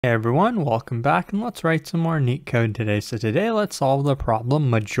Hey everyone, welcome back, and let's write some more Leetcode today. So today let's solve the problem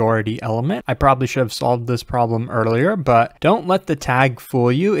majority element. I probably should have solved this problem earlier, but don't let the tag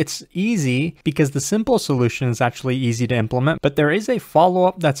fool you. It's easy because the simple solution is actually easy to implement, but there is a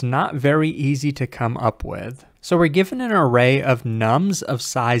follow-up that's not very easy to come up with. So we're given an array of nums of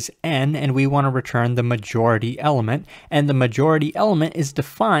size n, and we want to return the majority element, and the majority element is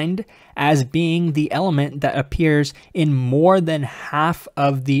defined as being the element that appears in more than half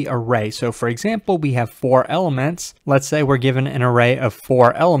of the array. So for example, we have 4 elements. Let's say we're given an array of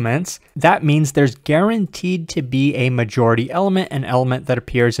 4 elements. That means there's guaranteed to be a majority element, an element that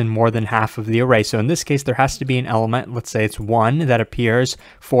appears in more than half of the array. So in this case, there has to be an element, let's say it's 1, that appears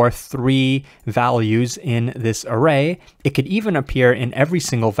for 3 values in this array. It could even appear in every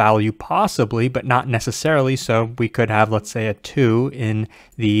single value possibly, but not necessarily. So we could have, let's say, a 2 in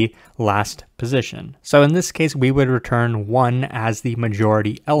the last position. So in this case, we would return 1 as the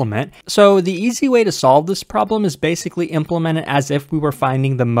majority element. So the easy way to solve this problem is basically implement it as if we were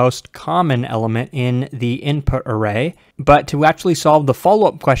finding the most common element in the input array. But to actually solve the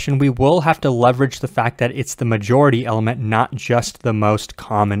follow-up question, we will have to leverage the fact that it's the majority element, not just the most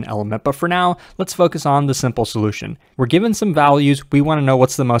common element. But for now, let's focus on the simple solution. We're given some values. We want to know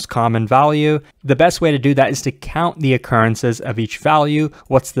what's the most common value. The best way to do that is to count the occurrences of each value.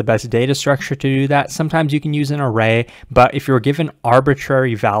 What's the best data structure to do that? Sometimes you can use an array, but if you're given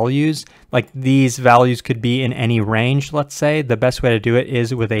arbitrary values, like these values could be in any range, let's say, the best way to do it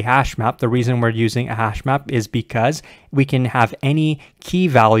is with a hash map. The reason we're using a hash map is because we can have any key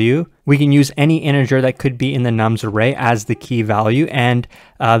value. We can use any integer that could be in the nums array as the key value, and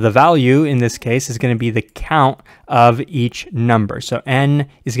the value in this case is going to be the count of each number. So n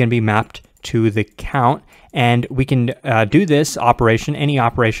is going to be mapped to the count, and we can do this operation. Any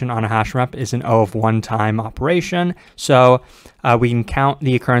operation on a hash map is an O of 1 time operation. So we can count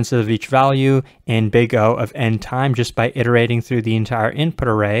the occurrences of each value in big O of n time just by iterating through the entire input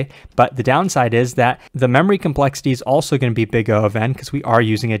array. But the downside is that the memory complexity is also going to be big O of n because we are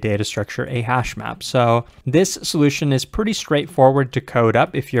using a data structure, a hash map. So this solution is pretty straightforward to code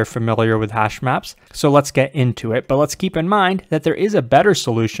up if you're familiar with hash maps. So let's get into it. But let's keep in mind that there is a better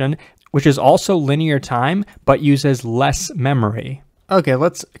solution, which is also linear time, but uses less memory. Okay,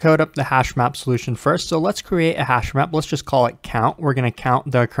 let's code up the hash map solution first. So let's create a hash map. Let's just call it count. We're going to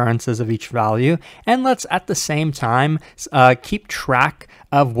count the occurrences of each value. And let's at the same time keep track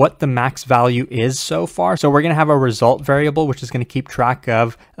of what the max value is so far. So we're going to have a result variable, which is going to keep track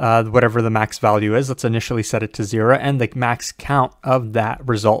of whatever the max value is. Let's initially set it to 0 and the max count of that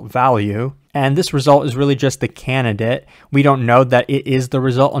result value. And this result is really just the candidate. We don't know that it is the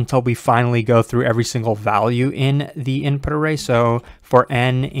result until we finally go through every single value in the input array. So for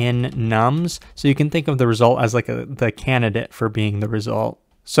n in nums, so you can think of the result as like the candidate for being the result.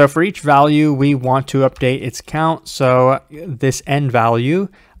 So for each value, we want to update its count. So this n value,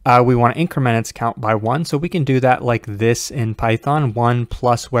 we want to increment its count by 1. So we can do that like this in Python, 1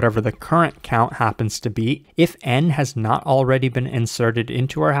 plus whatever the current count happens to be. If n has not already been inserted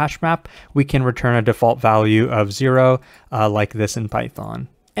into our hash map, we can return a default value of 0 like this in Python.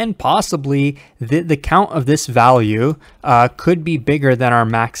 And possibly the count of this value could be bigger than our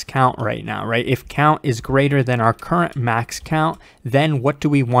max count right now, right? If count is greater than our current max count, then what do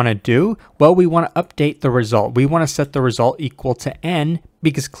we want to do? Well, we want to update the result. We want to set the result equal to n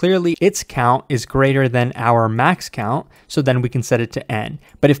because clearly its count is greater than our max count, so then we can set it to n.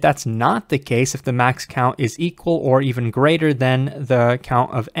 But if that's not the case, if the max count is equal or even greater than the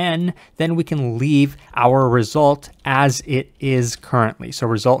count of n, then we can leave our result as it is currently. So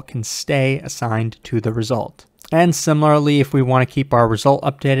result can stay assigned to the result. And similarly, if we want to keep our result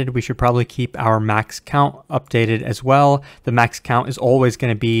updated, we should probably keep our max count updated as well. The max count is always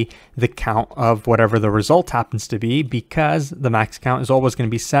going to be the count of whatever the result happens to be, because the max count is always going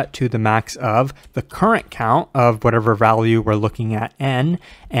to be set to the max of the current count of whatever value we're looking at, n,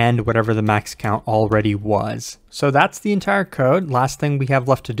 and whatever the max count already was. So that's the entire code. Last thing we have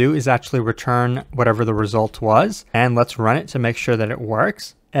left to do is actually return whatever the result was, and let's run it to make sure that it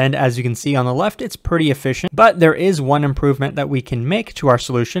works. And as you can see on the left, it's pretty efficient, but there is one improvement that we can make to our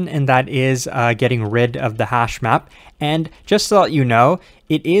solution, and that is getting rid of the hash map. And just to let you know,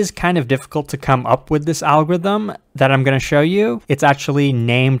 it is kind of difficult to come up with this algorithm that I'm going to show you. It's actually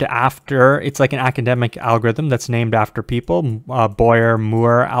named after, it's like an academic algorithm that's named after people,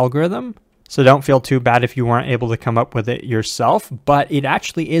 Boyer-Moore algorithm. So don't feel too bad if you weren't able to come up with it yourself, but it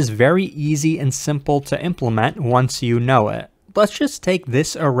actually is very easy and simple to implement once you know it. Let's just take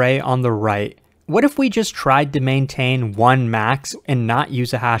this array on the right. what if we just tried to maintain one max and not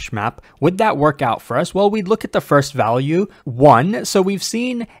use a hash map? Would that work out for us? Well, we'd look at the first value, 1. So we've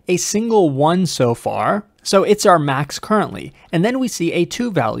seen a single 1 so far. So it's our max currently. And then we see a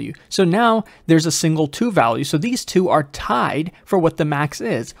 2 value. So now there's a single 2 value. So these two are tied for what the max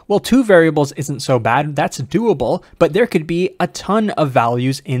is. Well, 2 variables isn't so bad. That's doable, but there could be a ton of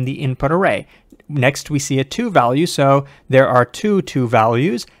values in the input array. Next, we see a 2 value. So there are two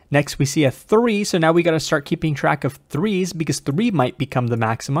values. Next, we see a 3. So now we got to start keeping track of 3s because 3 might become the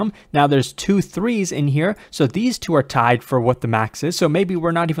maximum. Now there's 2 3s in here. So these two are tied for what the max is. So maybe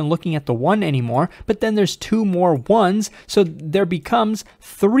we're not even looking at the 1 anymore, but then there's 2 more 1s. So there becomes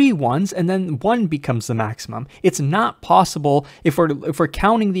 3 1s and then 1 becomes the maximum. It's not possible if we're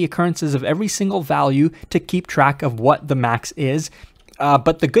counting the occurrences of every single value to keep track of what the max is.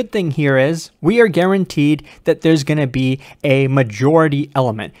 But the good thing here is we are guaranteed that there's going to be a majority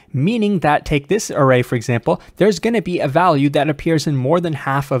element, meaning that take this array, for example, there's going to be a value that appears in more than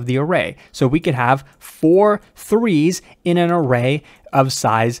half of the array. So we could have 4 3s in an array of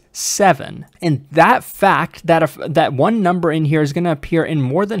size 7. And that fact that one number in here is going to appear in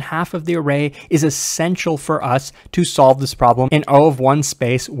more than half of the array is essential for us to solve this problem in O of 1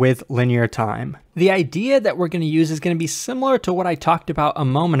 space with linear time. The idea that we're going to use is going to be similar to what I talked about a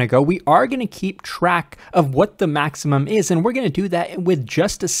moment ago. We are going to keep track of what the maximum is, and we're going to do that with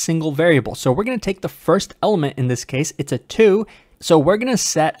just a single variable. So we're going to take the first element in this case, it's a 2. So we're going to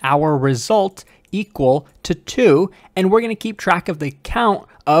set our result equal to 2, and we're going to keep track of the count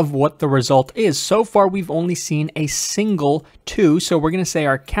of what the result is. So far, we've only seen a single 2, so we're going to say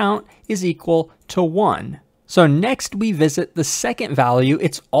our count is equal to 1. So next we visit the second value.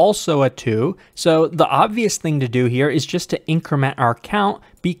 It's also a 2. So the obvious thing to do here is just to increment our count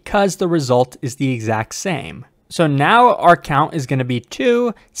because the result is the exact same. So now our count is going to be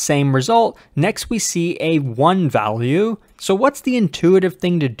 2, same result. Next we see a 1 value. So what's the intuitive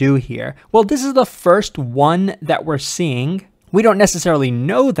thing to do here? Well, this is the first 1 that we're seeing. We don't necessarily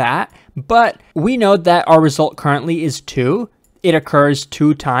know that, but we know that our result currently is 2. It occurs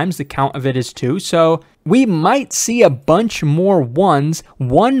 2 times, the count of it is 2. So we might see a bunch more 1s.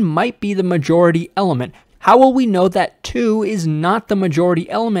 1 might be the majority element. How will we know that 2 is not the majority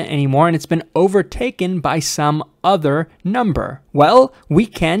element anymore and it's been overtaken by some other number? Well, we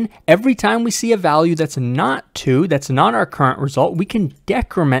can, every time we see a value that's not 2, that's not our current result, we can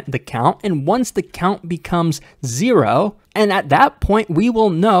decrement the count. And once the count becomes 0, and at that point we will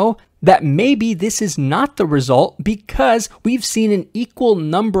know that maybe this is not the result because we've seen an equal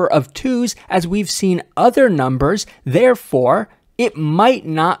number of 2s as we've seen other numbers. Therefore, it might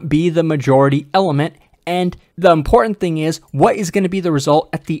not be the majority element. And the important thing is, what is going to be the result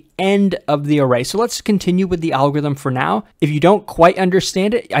at the end of the array? So let's continue with the algorithm for now. If you don't quite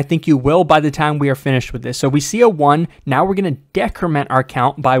understand it, I think you will by the time we are finished with this. So we see a 1. Now we're going to decrement our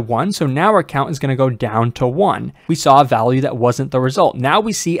count by 1. So now our count is going to go down to 1. We saw a value that wasn't the result. Now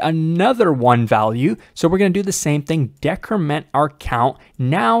we see another 1 value. So we're going to do the same thing, decrement our count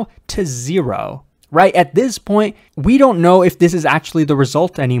now to 0. Right at this point, we don't know if this is actually the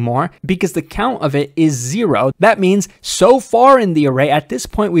result anymore because the count of it is 0. That means so far in the array, at this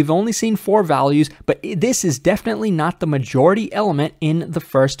point, we've only seen 4 values, but this is definitely not the majority element in the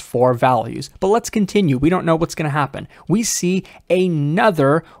first 4 values. But let's continue. We don't know what's going to happen. We see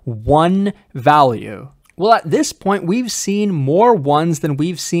another 1 value. Well, at this point, we've seen more 1s than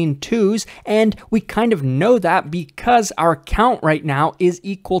we've seen 2s, and we kind of know that because our count right now is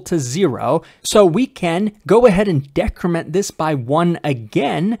equal to 0. So we can go ahead and decrement this by 1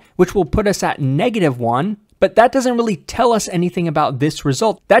 again, which will put us at -1. But that doesn't really tell us anything about this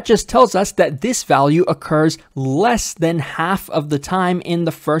result. That just tells us that this value occurs less than half of the time in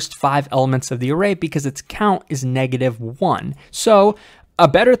the first 5 elements of the array because its count is -1. So a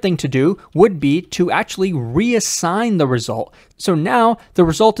better thing to do would be to actually reassign the result. So now the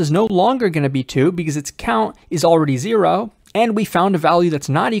result is no longer going to be 2 because its count is already 0. And we found a value that's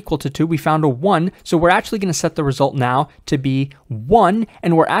not equal to 2. We found a 1. So we're actually going to set the result now to be 1.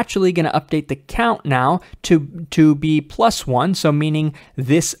 And we're actually going to update the count now to be +1. So meaning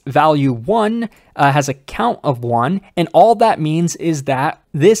this value 1 has a count of 1. And all that means is that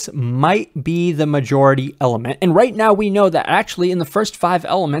this might be the majority element. And right now we know that actually in the first 5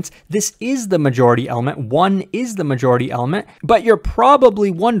 elements, this is the majority element. 1 is the majority element. But you're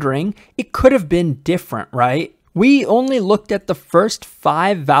probably wondering, it could have been different, right? We only looked at the first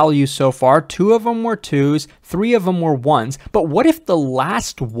 5 values so far. 2 of them were 2s, 3 of them were 1s. But what if the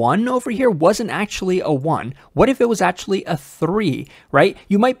last one over here wasn't actually a 1? What if it was actually a 3, right?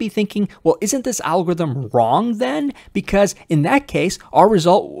 You might be thinking, well, isn't this algorithm wrong then? Because in that case,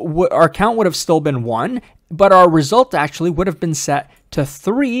 our count would have still been 1, but our result actually would have been set to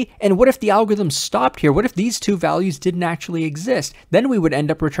 3. And what if the algorithm stopped here? What if these 2 values didn't actually exist? Then we would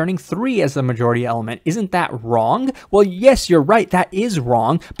end up returning 3 as the majority element. Isn't that wrong? Well, yes, you're right. That is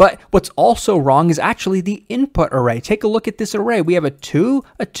wrong. But what's also wrong is actually the input array. Take a look at this array. We have a 2,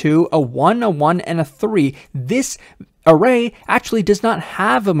 a 2, a 1, a 1, and a 3. This array actually does not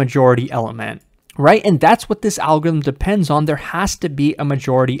have a majority element. Right? And that's what this algorithm depends on. There has to be a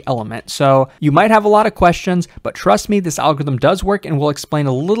majority element. So you might have a lot of questions, but trust me, this algorithm does work, and we'll explain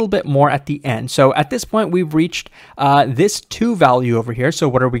a little bit more at the end. So at this point, we've reached this 2 value over here. So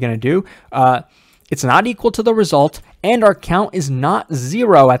what are we going to do? It's not equal to the result, and our count is not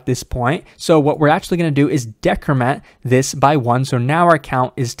 0 at this point. So what we're actually going to do is decrement this by 1. So now our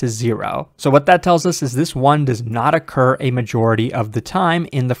count is to 0. So what that tells us is this 1 does not occur a majority of the time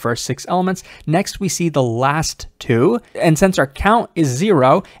in the first 6 elements. Next, we see the last 2. And since our count is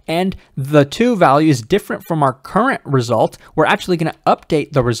 0 and the 2 value is different from our current result, we're actually going to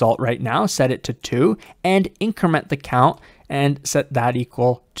update the result right now, set it to 2, and increment the count and set that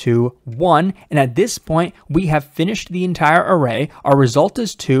equal to 1. And at this point, we have finished the entire array. Our result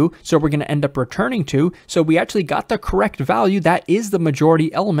is 2, so we're going to end up returning 2. So we actually got the correct value. That is the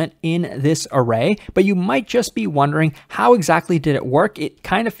majority element in this array. But you might just be wondering, how exactly did it work? It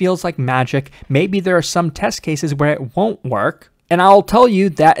kind of feels like magic. Maybe there are some test cases where it won't work. And I'll tell you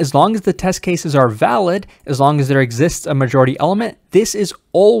that as long as the test cases are valid, as long as there exists a majority element, this is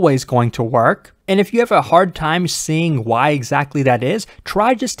always going to work. And if you have a hard time seeing why exactly that is,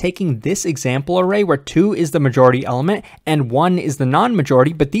 try just taking this example array where 2 is the majority element and 1 is the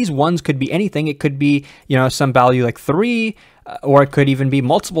non-majority, but these 1s could be anything. It could be, some value like 3, or it could even be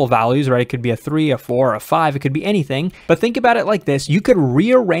multiple values, right? It could be a 3, a 4, a 5, it could be anything. But think about it like this. You could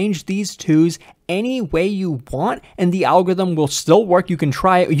rearrange these 2s any way you want, and the algorithm will still work. You can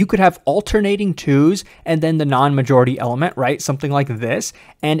try it. You could have alternating 2s and then the non-majority element, right? Something like this.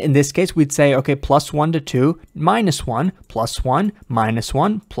 And in this case, we'd say, okay, +1 to 2, -1, +1,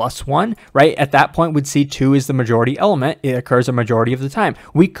 -1, +1, right? At that point, we'd see 2 is the majority element. It occurs a majority of the time.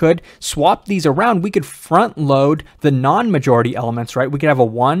 We could swap these around. We could front load the non-majority elements, right? We could have a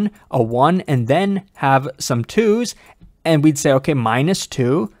 1, and then have some 2s, and we'd say, okay,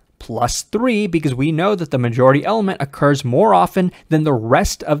 -2, +3, because we know that the majority element occurs more often than the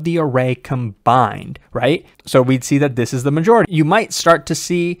rest of the array combined, right? So we'd see that this is the majority. You might start to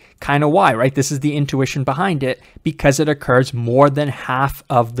see kind of why, right? This is the intuition behind it, because it occurs more than half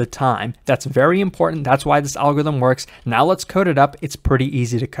of the time. That's very important. That's why this algorithm works. Now let's code it up. It's pretty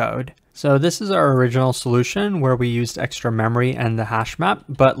easy to code. So this is our original solution where we used extra memory and the hash map,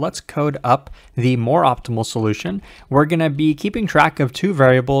 but let's code up the more optimal solution. We're going to be keeping track of 2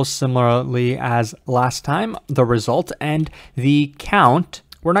 variables similarly as last time, the result and the count.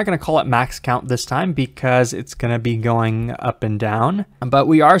 We're not going to call it max count this time because it's going to be going up and down, but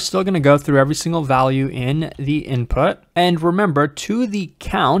we are still going to go through every single value in the input. And remember, to the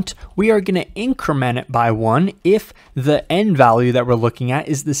count, we are going to increment it by 1 if the end value that we're looking at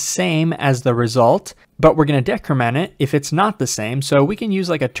is the same as the result, but we're going to decrement it if it's not the same. So we can use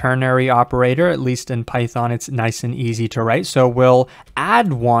like a ternary operator. At least in Python, it's nice and easy to write. So we'll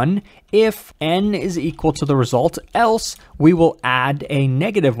add 1 if n is equal to the result, else we will add a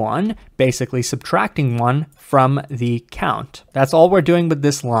 -1, basically subtracting 1 from the count. That's all we're doing with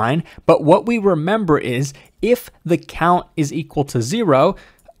this line. But what we remember is if the count is equal to 0,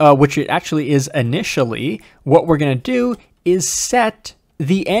 which it actually is initially, what we're going to do is set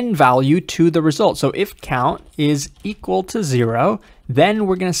the n value to the result. So if count is equal to 0, then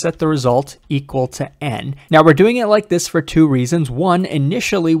we're going to set the result equal to n. Now we're doing it like this for 2 reasons. One,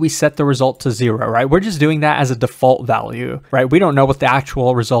 initially we set the result to 0, right? We're just doing that as a default value, right? We don't know what the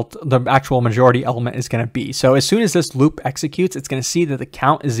actual result, the actual majority element is going to be. So as soon as this loop executes, it's going to see that the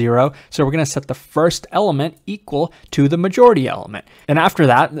count is 0. So we're going to set the first element equal to the majority element. And after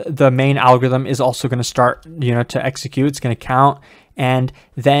that, the main algorithm is also going to start, to execute. It's going to count. And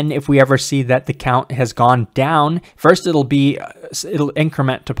then if we ever see that the count has gone down, first it'll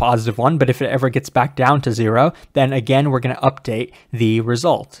increment to +1, but if it ever gets back down to 0, then again, we're going to update the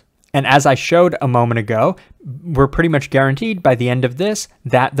result. And as I showed a moment ago, we're pretty much guaranteed by the end of this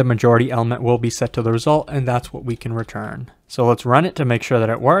that the majority element will be set to the result, and that's what we can return. So let's run it to make sure that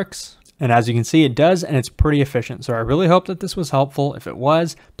it works. And as you can see, it does, and it's pretty efficient. So I really hope that this was helpful. If it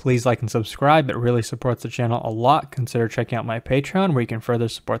was, please like and subscribe. It really supports the channel a lot. Consider checking out my Patreon where you can further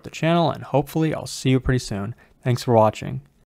support the channel, and hopefully I'll see you pretty soon. Thanks for watching.